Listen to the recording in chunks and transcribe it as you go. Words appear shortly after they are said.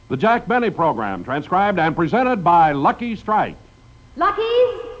The Jack Benny Program, transcribed and presented by Lucky Strike.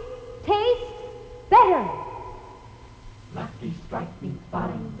 Lucky's taste better. Lucky Strike means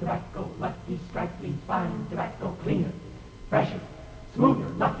fine tobacco. Lucky Strike means fine tobacco. Cleaner, fresher, smoother.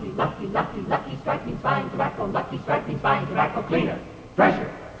 Lucky Strike means fine tobacco. Lucky Strike means fine tobacco. Cleaner,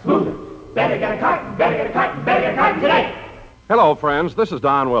 fresher, smoother. Better get a carton, better get a carton, better get a carton today. Hello, friends. This is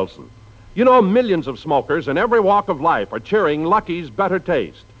Don Wilson. You know, millions of smokers in every walk of life are cheering Lucky's better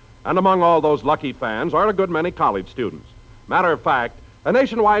taste. And among all those Lucky fans are a good many college students. Matter of fact, a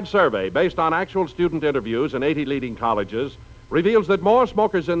nationwide survey based on actual student interviews in 80 leading colleges reveals that more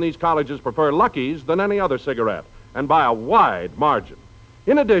smokers in these colleges prefer Lucky's than any other cigarette, and by a wide margin.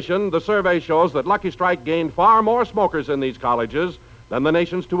 In addition, the survey shows that Lucky Strike gained far more smokers in these colleges than the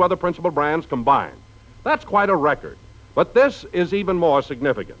nation's two other principal brands combined. That's quite a record. But this is even more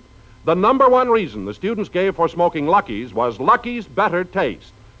significant. The number one reason the students gave for smoking Lucky's was Lucky's better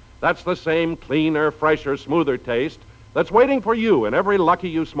taste. That's the same cleaner, fresher, smoother taste that's waiting for you in every Lucky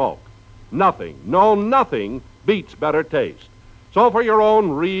you smoke. Nothing beats better taste. So for your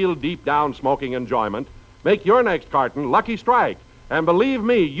own real deep-down smoking enjoyment, make your next carton Lucky Strike. And believe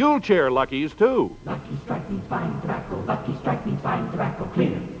me, you'll cheer Lucky's, too. Lucky Strike means fine tobacco. Lucky Strike means fine tobacco.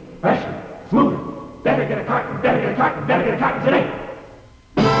 Cleaner, fresher, smoother. Better get a carton, better get a carton, better get a carton today.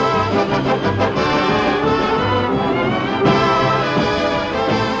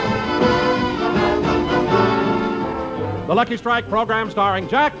 The Lucky Strike program starring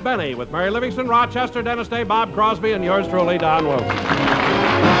Jack Benny with Mary Livingston, Rochester, Dennis Day, Bob Crosby, and yours truly, Don Wilson.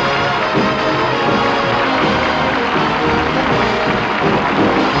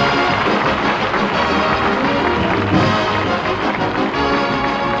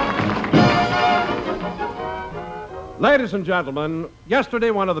 Ladies and gentlemen,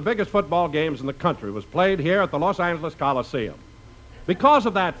 yesterday one of the biggest football games in the country was played here at the Los Angeles Coliseum. Because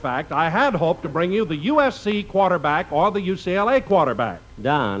of that fact, I had hoped to bring you the USC quarterback or the UCLA quarterback.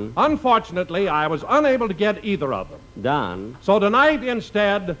 Don. Unfortunately, I was unable to get either of them. Don. So tonight,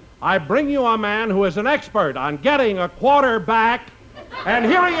 instead, I bring you a man who is an expert on getting a quarterback, and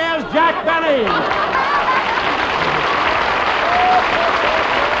here he is, Jack Benny.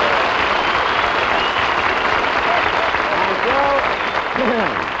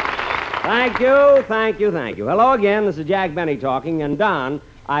 Thank you. Hello again, this is Jack Benny talking, and Don,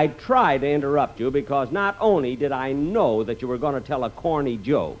 I tried to interrupt you because not only did I know that you were going to tell a corny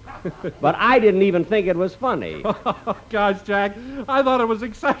joke, but I didn't even think it was funny. Gosh, Jack, I thought it was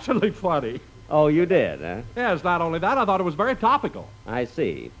exceptionally funny. Oh, you did, huh? Yes, not only that, I thought it was very topical. I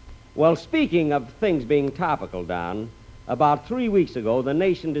see. Well, speaking of things being topical, Don, about 3 weeks ago, the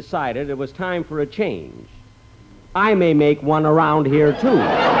nation decided it was time for a change. I may make one around here, too.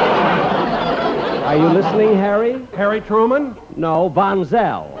 Are you listening, Harry? Harry Truman? No, Von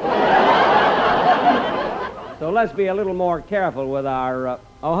Zell. So let's be a little more careful with our...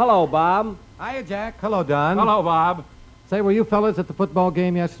 Oh, hello, Bob. Hiya, Jack. Hello, Don. Hello, Bob. Say, were you fellas at the football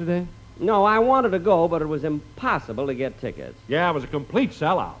game yesterday? No, I wanted to go, but it was impossible to get tickets. Yeah, it was a complete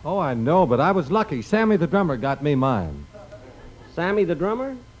sellout. Oh, I know, but I was lucky. Sammy the drummer got me mine. Sammy the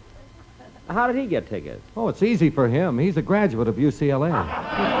drummer? How did he get tickets? Oh, it's easy for him. He's a graduate of UCLA.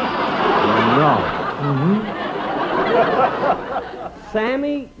 No.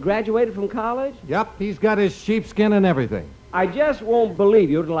 Sammy graduated from college? Yep, he's got his sheepskin and everything. I just won't believe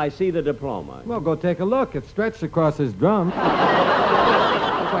you till I see the diploma. Well, go take a look. It's stretched across his drum. Looks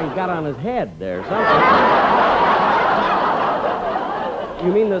like he's got on his head there, something.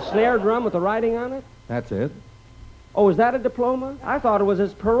 You mean the snare drum with the writing on it? That's it. Oh, is that a diploma? I thought it was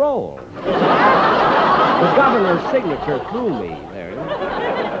his parole. The governor's signature threw me there.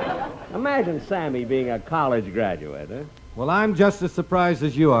 Imagine Sammy being a college graduate, huh? Well, I'm just as surprised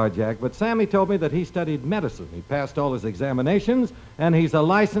as you are, Jack, but Sammy told me that he studied medicine. He passed all his examinations, and he's a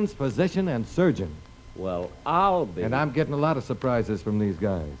licensed physician and surgeon. Well, I'll be. And I'm getting a lot of surprises from these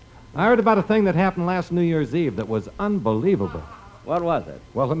guys. I heard about a thing that happened last New Year's Eve that was unbelievable. What was it?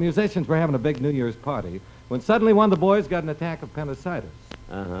 Well, the musicians were having a big New Year's party when suddenly one of the boys got an attack of appendicitis.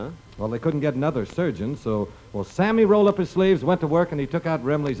 Uh-huh. Well, they couldn't get another surgeon, so, Sammy rolled up his sleeves, went to work, and he took out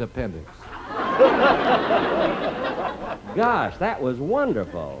Remley's appendix. Gosh, that was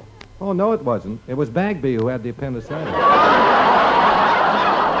wonderful. Oh, no, it wasn't. It was Bagby who had the appendicitis.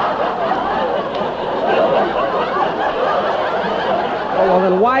 Oh, well,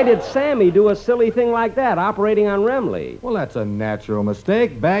 then why did Sammy do a silly thing like that, operating on Remley? Well, that's a natural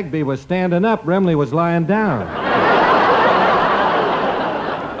mistake. Bagby was standing up, Remley was lying down.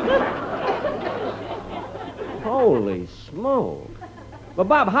 Holy smoke. But,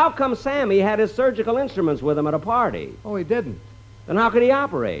 Bob, how come Sammy had his surgical instruments with him at a party? Oh, he didn't. Then how could he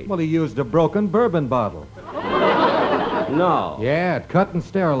operate? Well, he used a broken bourbon bottle. No. Yeah, it cut and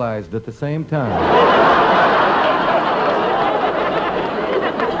sterilized at the same time.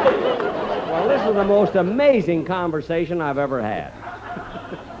 Well, this is the most amazing conversation I've ever had.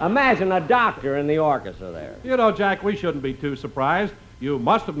 Imagine a doctor in the orchestra there. You know, Jack, we shouldn't be too surprised. You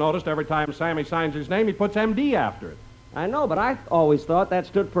must have noticed every time Sammy signs his name, he puts MD after it. I know, but I always thought that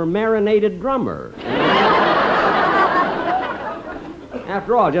stood for marinated drummer.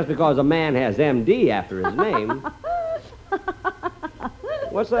 After all, just because a man has MD after his name.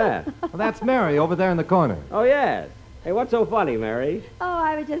 What's that? Well, that's Mary over there in the corner. Oh, yes. Hey, what's so funny, Mary? Oh,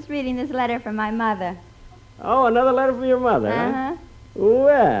 I was just reading this letter from my mother. Oh, another letter from your mother, huh? Uh-huh.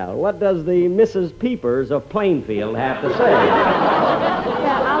 Well, what does the Mrs. Peepers of Plainfield have to say?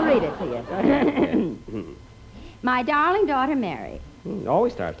 Well, I'll read it to you. My darling daughter, Mary.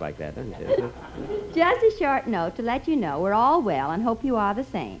 Always starts like that, doesn't it? Just a short note to let you know we're all well and hope you are the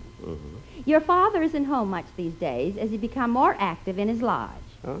same. Your father isn't home much these days as he become more active in his lodge.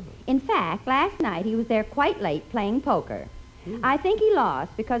 Oh. In fact, last night he was there quite late playing poker. I think he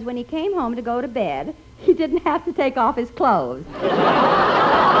lost because when he came home to go to bed, he didn't have to take off his clothes. Poor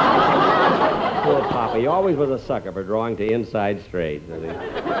Papa. He always was a sucker for drawing to inside straight.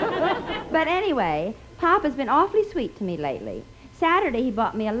 But anyway, Papa's been awfully sweet to me lately. Saturday he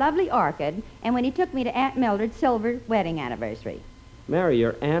bought me a lovely orchid, and when he took me to Aunt Mildred's silver wedding anniversary. Mary,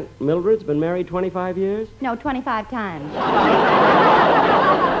 your Aunt Mildred's been married 25 years? No, 25 times.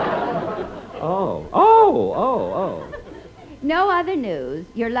 Oh. No other news.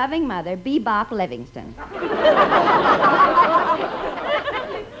 Your loving mother, Bebop Livingston.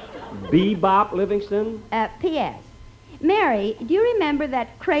 Bebop Livingston? P.S. Mary, do you remember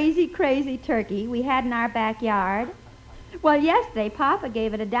that crazy, crazy turkey we had in our backyard? Well, yesterday, Papa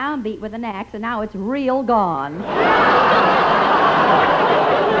gave it a downbeat with an axe, and now it's real gone.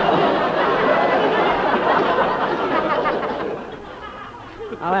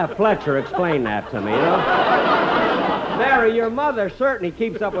 I'll have Fletcher explain that to me, you know? Mary, your mother certainly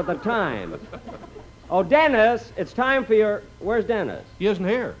keeps up with the times. Oh, Dennis, it's time for your... Where's Dennis? He isn't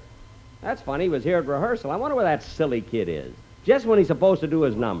here. That's funny. He was here at rehearsal. I wonder where that silly kid is. Just when he's supposed to do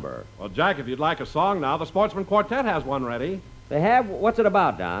his number. Well, Jack, if you'd like a song now, the Sportsman Quartet has one ready. They have? What's it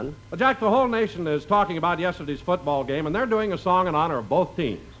about, Don? Well, Jack, the whole nation is talking about yesterday's football game, and they're doing a song in honor of both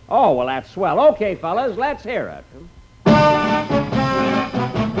teams. Oh, well, that's swell. Okay, fellas, let's hear it.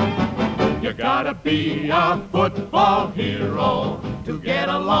 You gotta be a football hero to get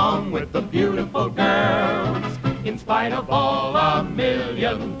along with the beautiful girls. In spite of all $1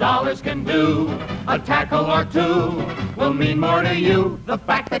 million can do, a tackle or two will mean more to you. The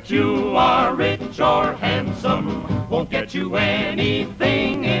fact that you are rich or handsome won't get you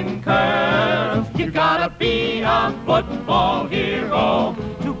anything in curves. You gotta be a football hero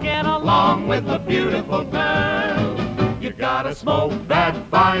to get along with the beautiful girls. You gotta smoke that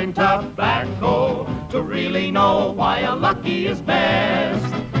fine tobacco to really know why a Lucky is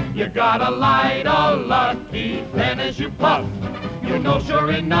best. You gotta light a Lucky, then as you puff, you know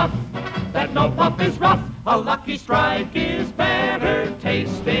sure enough that no puff is rough. A Lucky Strike is better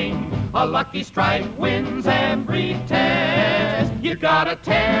tasting. A Lucky Strike wins every test. You gotta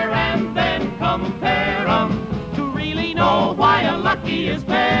tear and then compare 'em to really know why a Lucky is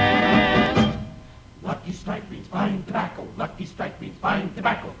best. Lucky Strike means fine tobacco. Lucky Strike means fine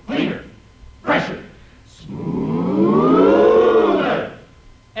tobacco. Cleaner, fresher, smoother.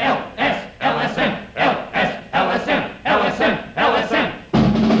 LSN, LSN, LSN, LSN.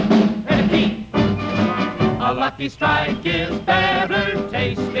 Repeat. A Lucky Strike is better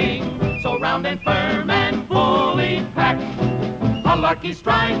tasting, so round and firm and fully packed. A Lucky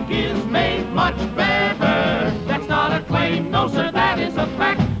Strike is made much better. That's not a claim, no sir, that is a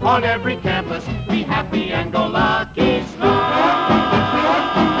fact. On every campus, be happy and go Lucky Strike.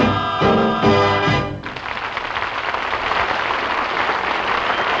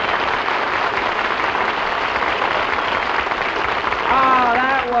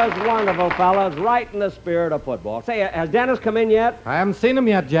 Was wonderful, fellas. Right in the spirit of football. Say, has Dennis come in yet? I haven't seen him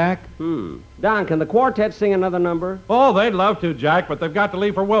yet, Jack. Don, can the quartet sing another number? Oh, they'd love to, Jack, but they've got to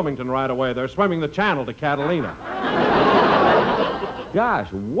leave for Wilmington right away. They're swimming the channel to Catalina.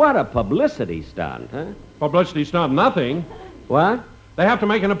 Gosh, what a publicity stunt, huh? Publicity stunt, nothing. What? They have to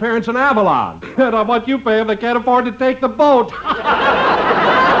make an appearance in Avalon. And on what you pay them, they can't afford to take the boat.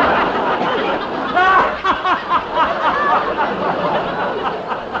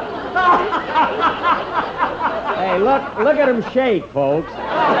 Hey, look at him shake, folks.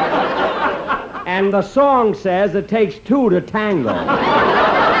 And the song says it takes two to tango.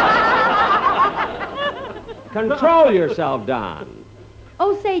 Control yourself, Don.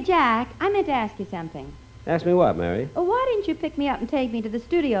 Oh, say, Jack, I meant to ask you something. Ask me what, Mary? Why didn't you pick me up and take me to the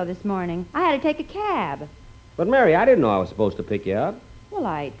studio this morning? I had to take a cab. But, Mary, I didn't know I was supposed to pick you up. Well,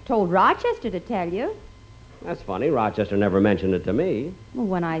 I told Rochester to tell you. That's funny. Rochester never mentioned it to me. Well,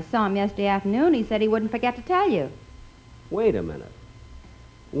 when I saw him yesterday afternoon, he said he wouldn't forget to tell you. Wait a minute.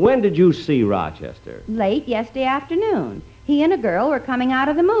 When did you see Rochester? Late yesterday afternoon. He and a girl were coming out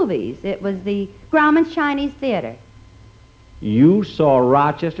of the movies. It was the Grauman's Chinese Theater. You saw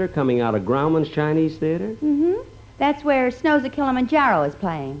Rochester coming out of Grauman's Chinese Theater? Mm-hmm. That's where Snows of Kilimanjaro is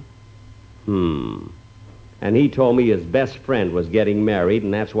playing. And he told me his best friend was getting married,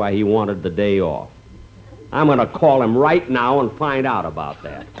 and that's why he wanted the day off. I'm going to call him right now and find out about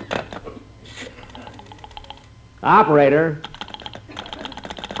that. Operator.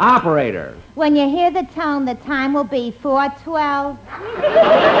 Operator. When you hear the tone, the time will be 4:12.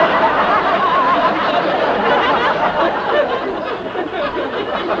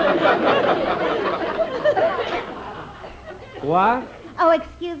 What? Oh,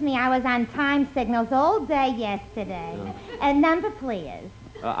 excuse me, I was on time signals all day yesterday. Number, please.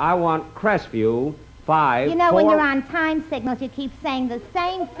 I want Crestview 5. You know, 4... when you're on time signals, you keep saying the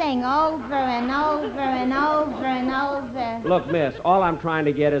same thing over and over and over and over. Look, miss, all I'm trying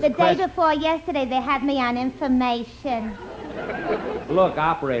to get is... The day before yesterday, they had me on information. Look,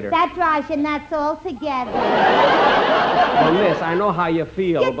 operator. That drives you nuts altogether. Well, miss, I know how you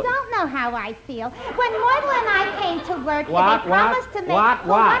feel, You but... don't know how I feel. When Myrtle and I came to work here, What? they promised to make... What?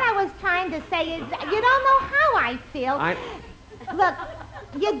 Well, what I was trying to say is, you don't know how I feel. Look,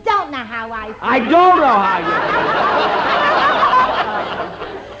 you don't know how I feel. I don't know how you feel.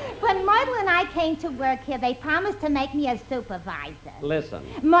 When Myrtle and I came to work here, they promised to make me a supervisor. Listen.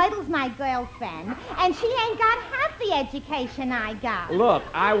 Myrtle's my girlfriend, and she ain't got half the education I got. Look,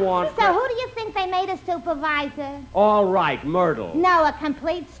 I want... So who do you think they made a supervisor? All right, Myrtle. No, a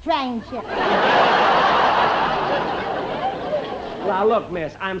complete stranger. Now, look,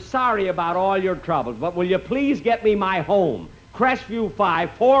 miss, I'm sorry about all your troubles, but will you please get me my home? Crestview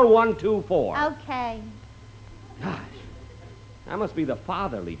 5, 4124. Okay. Gosh, I must be the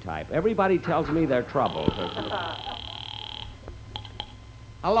fatherly type. Everybody tells me their troubles.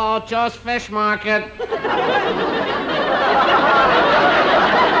 Hello, Joe's Fish Market.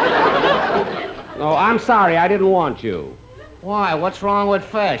 Oh, I'm sorry. I didn't want you. Why? What's wrong with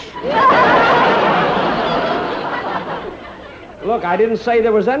fish? Look, I didn't say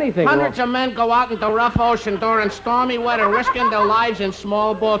there was anything Hundreds wrong. of men go out into rough ocean during stormy weather, risking their lives in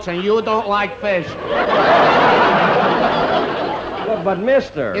small boats, and you don't like fish. Look, but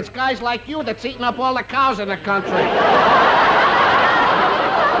mister... It's guys like you that's eating up all the cows in the country.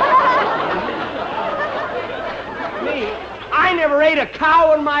 Me? I never ate a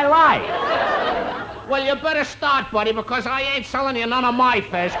cow in my life. Well, you better start, buddy, because I ain't selling you none of my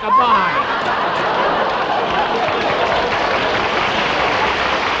fish. Goodbye.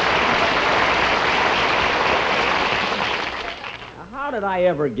 How did I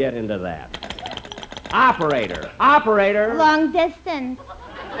ever get into that? Operator! Operator! Long distance.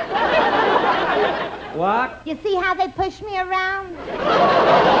 What? You see how they push me around?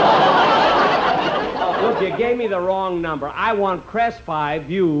 Look, you gave me the wrong number. I want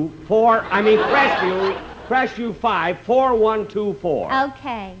Crestview 5, 4124.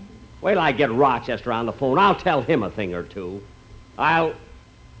 Okay. Wait till I get Rochester on the phone. I'll tell him a thing or two. Oh,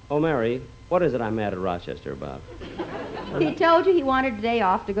 Mary, what is it I'm mad at Rochester about? He told you he wanted a day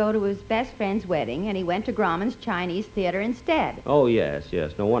off to go to his best friend's wedding, and he went to Grauman's Chinese Theater instead. Oh, yes.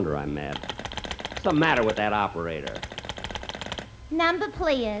 No wonder I'm mad. What's the matter with that operator? Number,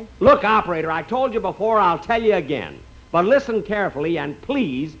 please. Look, operator, I told you before, I'll tell you again. But listen carefully, and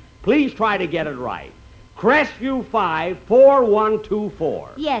please try to get it right. Crestview 5,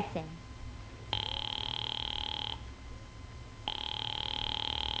 4124. Yes, sir.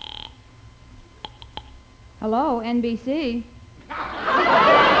 Hello, NBC.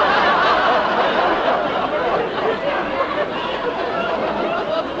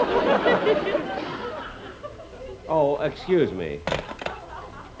 Oh, excuse me.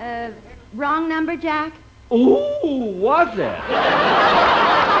 Wrong number, Jack? Ooh, was it?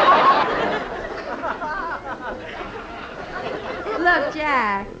 Look,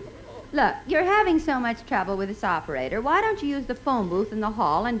 Jack. Look, you're having so much trouble with this operator. Why don't you use the phone booth in the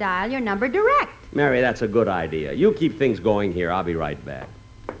hall and dial your number direct? Mary, that's a good idea. You keep things going here. I'll be right back.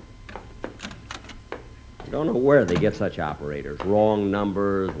 I don't know where they get such operators. Wrong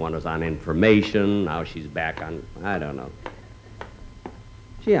numbers, one was on information, now she's back on... I don't know.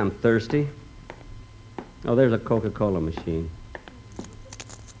 Gee, I'm thirsty. Oh, there's a Coca-Cola machine.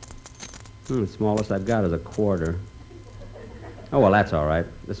 The smallest I've got is a quarter. Oh, well, that's all right.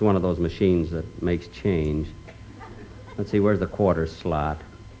 This is one of those machines that makes change. Let's see, where's the quarter slot?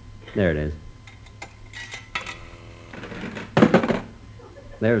 There it is.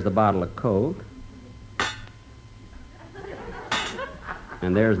 There's the bottle of Coke.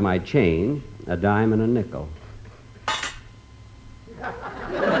 And there's my change, a dime and a nickel.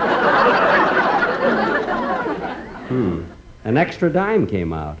 An extra dime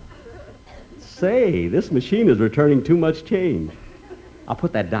came out. Say, this machine is returning too much change. I'll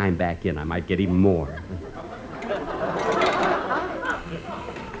put that dime back in. I might get even more.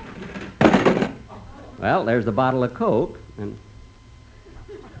 Well, there's the bottle of Coke, and...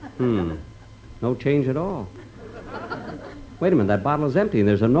 no change at all. Wait a minute, that bottle is empty, and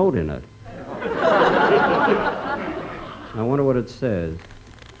there's a note in it. I wonder what it says.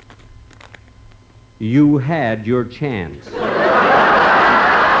 You had your chance.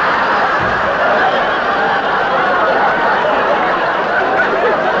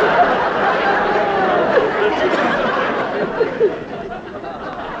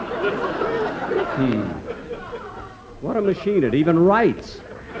 What a machine. It even writes.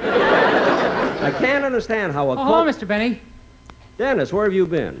 I can't understand how a hello, Mr. Benny. Dennis, where have you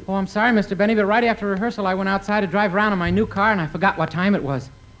been? Oh, I'm sorry, Mr. Benny, but right after rehearsal, I went outside to drive around in my new car, and I forgot what time it was.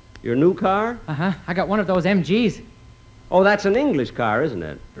 Your new car? Uh-huh. I got one of those MGs. Oh, that's an English car, isn't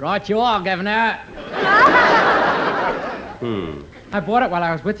it? Right you are, Governor. I bought it while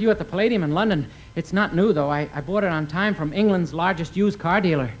I was with you at the Palladium in London. It's not new, though. I bought it on time from England's largest used car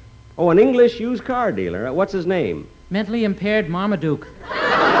dealer. Oh, an English used car dealer. What's his name? Mentally impaired Marmaduke.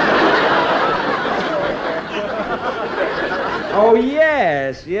 Oh,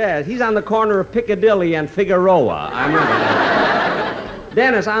 yes. He's on the corner of Piccadilly and Figueroa. I remember that.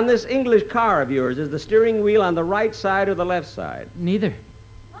 Dennis, on this English car of yours, is the steering wheel on the right side or the left side? Neither.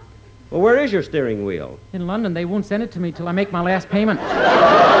 Well, where is your steering wheel? In London, they won't send it to me till I make my last payment.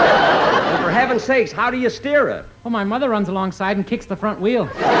 Well, for heaven's sakes, how do you steer it? Well, my mother runs alongside and kicks the front wheel.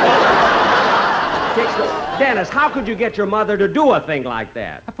 Dennis, how could you get your mother to do a thing like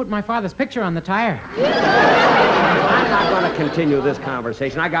that? I put my father's picture on the tire. I'm not going to continue this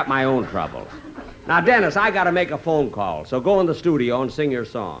conversation. I got my own troubles. Now, Dennis, I got to make a phone call, so go in the studio and sing your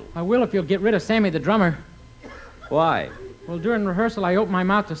song. I will if you'll get rid of Sammy the drummer. Why? Well, during rehearsal, I opened my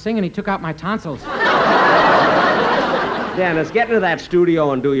mouth to sing, and he took out my tonsils. Dennis, get into that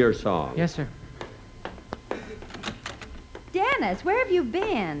studio and do your song. Yes, sir. Dennis, where have you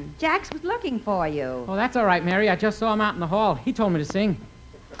been? Jax was looking for you. Oh, that's all right, Mary. I just saw him out in the hall. He told me to sing.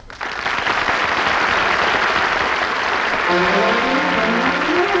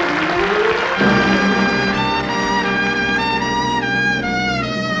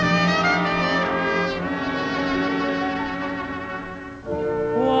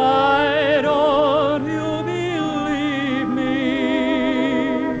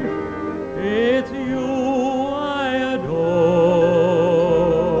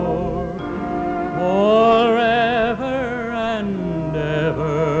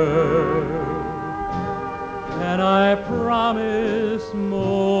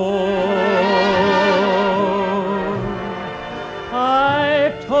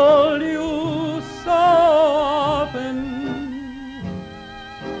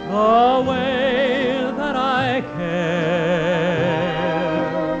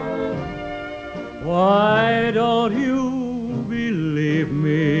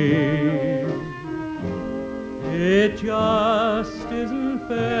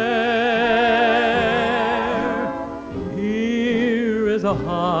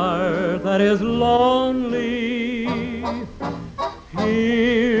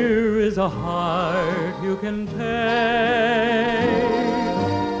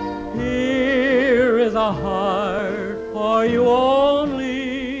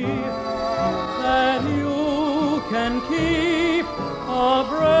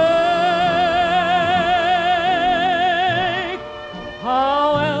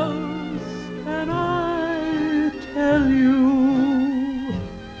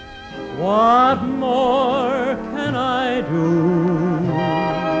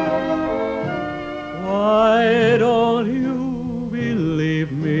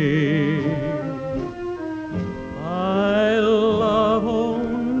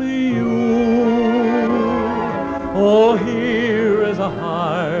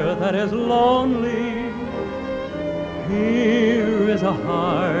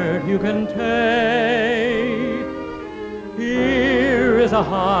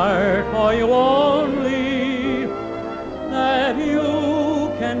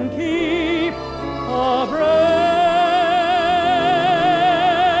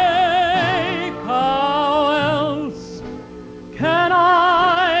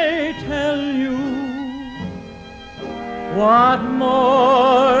 What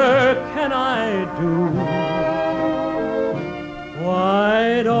more can I do?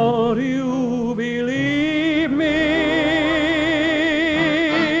 Why don't you believe me?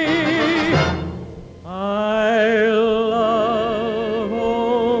 I love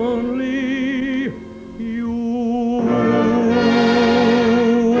only you.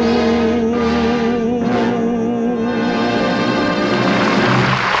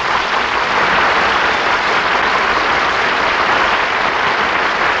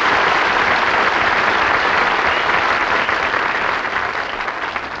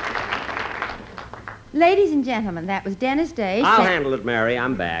 Ladies and gentlemen, that was Dennis Day. I'll handle it, Mary.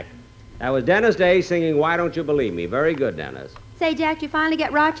 I'm back. That was Dennis Day singing Why Don't You Believe Me. Very good, Dennis. Say, Jack, did you finally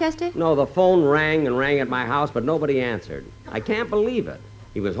get Rochester? No, the phone rang and rang at my house, but nobody answered. I can't believe it.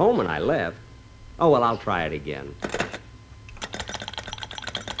 He was home when I left. Oh, well, I'll try it again.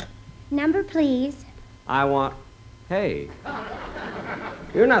 Number, please. I want... Hey.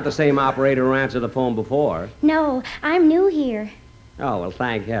 You're not the same operator who answered the phone before. No, I'm new here. Oh, well,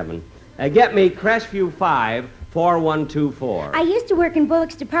 thank heaven. Get me Crestview 5, 4124. I used to work in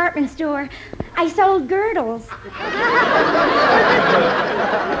Bullock's department store. I sold girdles.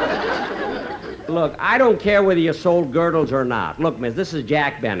 Look, I don't care whether you sold girdles or not. Look, miss, this is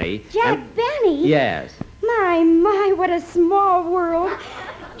Jack Benny. Jack Benny? Yes. My, what a small world.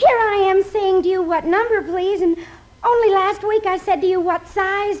 Here I am saying to you what number, please, and only last week I said to you what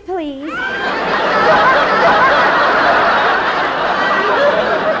size, please.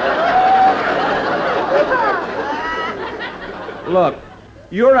 Look,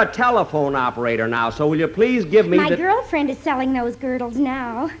 you're a telephone operator now, so will you please give me My girlfriend is selling those girdles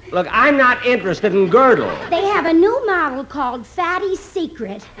now. Look, I'm not interested in girdles. They have a new model called Fatty's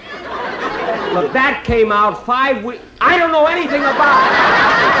Secret. Look, that came out 5 weeks... I don't know anything about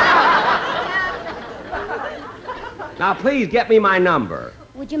it. Now, please get me my number.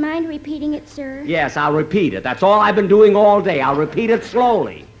 Would you mind repeating it, sir? Yes, I'll repeat it. That's all I've been doing all day. I'll repeat it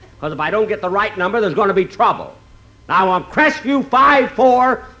slowly. Because if I don't get the right number, there's going to be trouble. Now, I want Crestview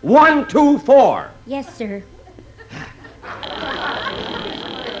 54124. Yes, sir.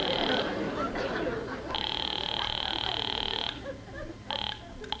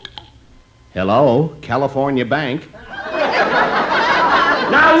 Hello, California Bank.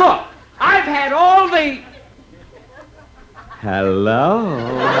 Now, look, I've had all the... Hello?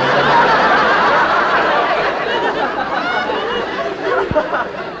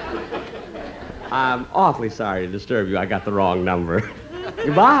 I'm awfully sorry to disturb you. I got the wrong number.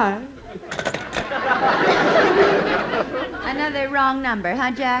 Goodbye. Another wrong number,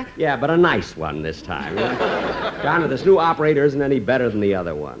 huh, Jack? Yeah, but a nice one this time. Donna, this new operator isn't any better than the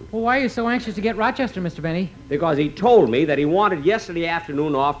other one. Well, why are you so anxious to get Rochester, Mr. Benny? Because he told me that he wanted yesterday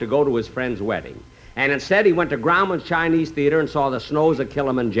afternoon off to go to his friend's wedding. And instead, he went to Grauman's Chinese Theater and saw the snows of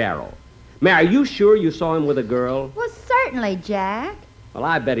Kilimanjaro. Mary, are you sure you saw him with a girl? Well, certainly, Jack. Well,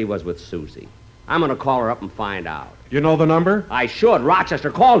 I bet he was with Susie. I'm going to call her up and find out. You know the number? I should. Rochester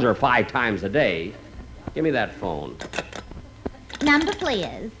calls her 5 times a day. Give me that phone. Number,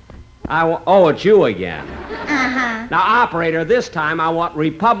 please. Oh, it's you again. Uh-huh. Now, operator, this time I want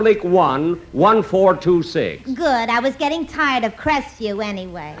Republic 11426. Good. I was getting tired of Crestview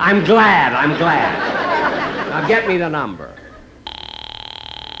anyway. I'm glad. Now, get me the number.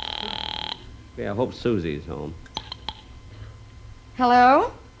 Yeah, I hope Susie's home.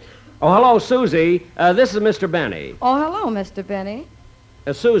 Hello? Oh, hello, Susie. This is Mr. Benny. Oh, hello, Mr. Benny.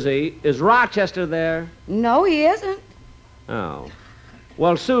 Susie, is Rochester there? No, he isn't. Oh.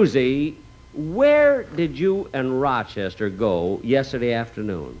 Well, Susie, where did you and Rochester go yesterday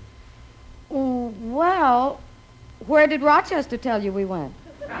afternoon? Well, where did Rochester tell you we went?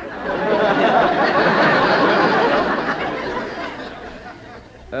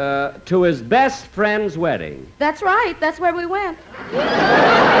 To his best friend's wedding. That's right. That's where we went.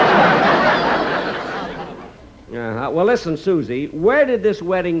 Well, listen, Susie, where did this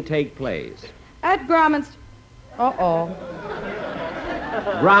wedding take place? At Grauman's... Uh-oh.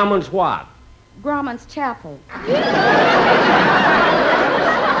 Grauman's what? Grauman's Chapel.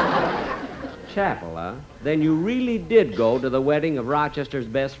 Chapel, huh? Then you really did go to the wedding of Rochester's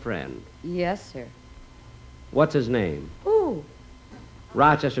best friend. Yes, sir. What's his name? Who?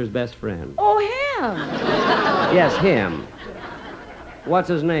 Rochester's best friend. Oh, him. Yes, him. What's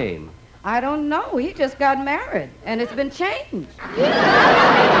his name? I don't know. He just got married, and it's been changed.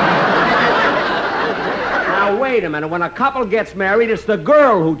 Now, wait a minute. When a couple gets married, it's the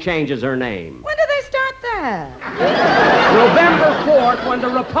girl who changes her name. When did they start that? November 4th, when the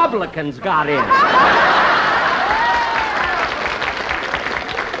Republicans got in.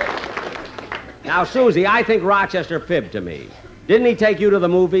 Now, Susie, I think Rochester fibbed to me. Didn't he take you to the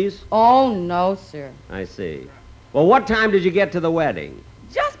movies? Oh, no, sir. I see. Well, what time did you get to the wedding?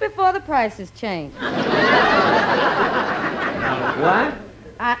 Just before the prices changed. What?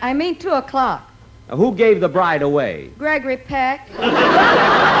 I mean 2 o'clock. Who gave the bride away? Gregory Peck.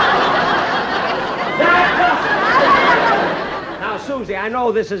 Now, Susie, I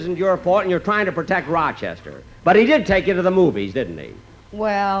know this isn't your fault and you're trying to protect Rochester. But he did take you to the movies, didn't he?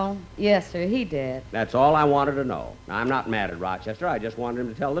 Well, yes, sir, he did. That's all I wanted to know. Now, I'm not mad at Rochester. I just wanted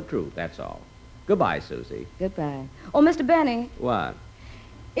him to tell the truth, that's all. Goodbye, Susie. Goodbye. Oh, Mr. Benny, What?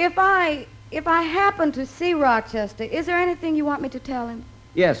 if I happen to see Rochester, is there anything you want me to tell him?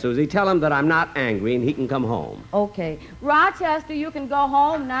 Yes, Susie, tell him that I'm not angry and he can come home. Okay. Rochester, you can go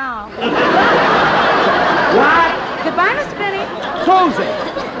home now. What? Goodbye, Mr. Benny.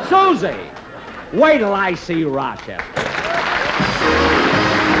 Susie! Wait till I see Rochester.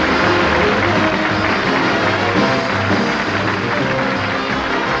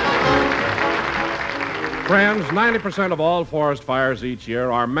 Friends, 90% of all forest fires each year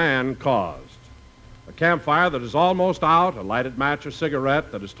are man-caused. A campfire that is almost out, a lighted match or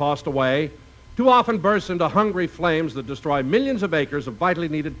cigarette that is tossed away, too often bursts into hungry flames that destroy millions of acres of vitally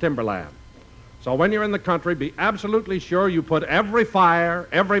needed timberland. So when you're in the country, be absolutely sure you put every fire,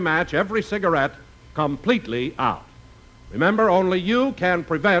 every match, every cigarette completely out. Remember, only you can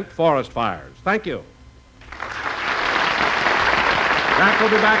prevent forest fires. Thank you. Jack will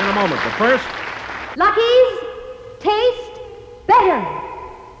be back in a moment, but first... Lucky's taste better.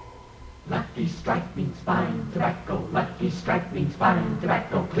 Lucky Strike means fine tobacco. Lucky Strike means fine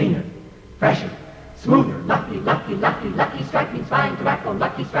tobacco. Cleaner, fresher, smoother. Lucky Strike means fine tobacco.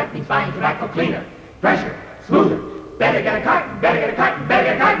 Lucky Strike means fine tobacco. Cleaner, fresher, smoother. Better get a carton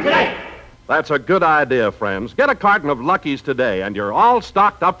today. That's a good idea, friends. Get a carton of Lucky's today, and you're all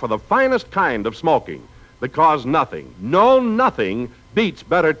stocked up for the finest kind of smoking. Because nothing, nothing beats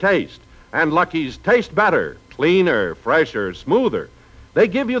better taste. And Lucky's taste better, cleaner, fresher, smoother. They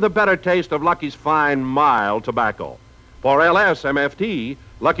give you the better taste of Lucky's fine, mild tobacco. For LSMFT,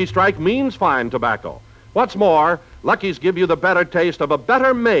 Lucky Strike means fine tobacco. What's more, Lucky's give you the better taste of a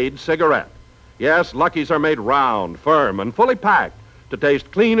better-made cigarette. Yes, Lucky's are made round, firm, and fully packed to taste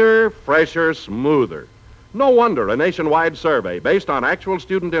cleaner, fresher, smoother. No wonder a nationwide survey based on actual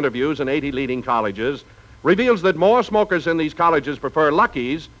student interviews in 80 leading colleges reveals that more smokers in these colleges prefer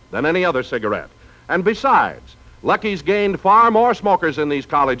Lucky's than any other cigarette. And besides, Lucky's gained far more smokers in these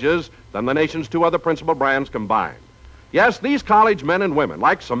colleges than the nation's 2 other principal brands combined. Yes, these college men and women,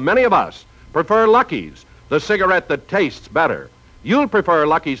 like so many of us, prefer Lucky's, the cigarette that tastes better. You'll prefer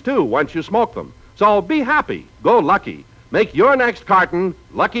Lucky's, too, once you smoke them. So be happy. Go Lucky. Make your next carton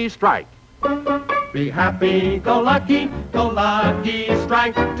Lucky Strike. Be happy, go Lucky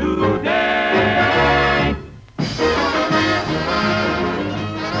Strike today.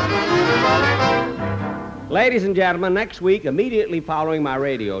 Ladies and gentlemen, next week, immediately following my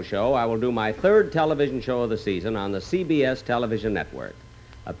radio show, I will do my 3rd television show of the season on the CBS television network.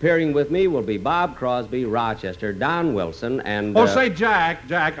 Appearing with me will be Bob Crosby, Rochester, Don Wilson, and... Say, Jack,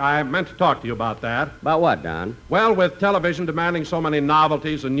 I meant to talk to you about that. About what, Don? Well, with television demanding so many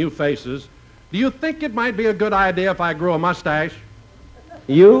novelties and new faces, do you think it might be a good idea if I grew a mustache?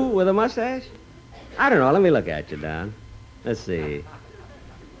 You with a mustache? I don't know. Let me look at you, Don. Let's see.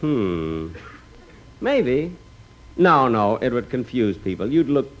 Maybe. No, it would confuse people. You'd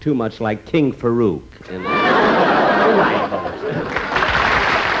look too much like King Farouk. You're right, folks.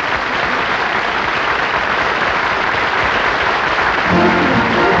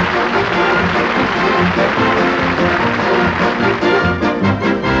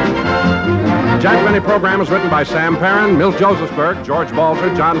 The Jack Benny program is written by Sam Perrin, Milt Josephsberg, George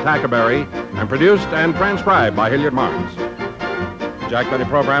Balter, John Tackerberry, and produced and transcribed by Hilliard Marks. The Jack Benny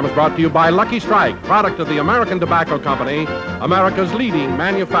program is brought to you by Lucky Strike, product of the American Tobacco Company, America's leading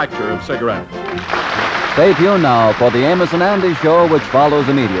manufacturer of cigarettes. Stay tuned now for the Amos and Andy Show, which follows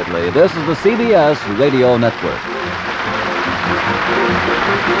immediately. This is the CBS Radio Network.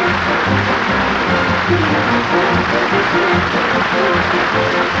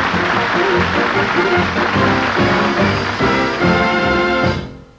 Thank you.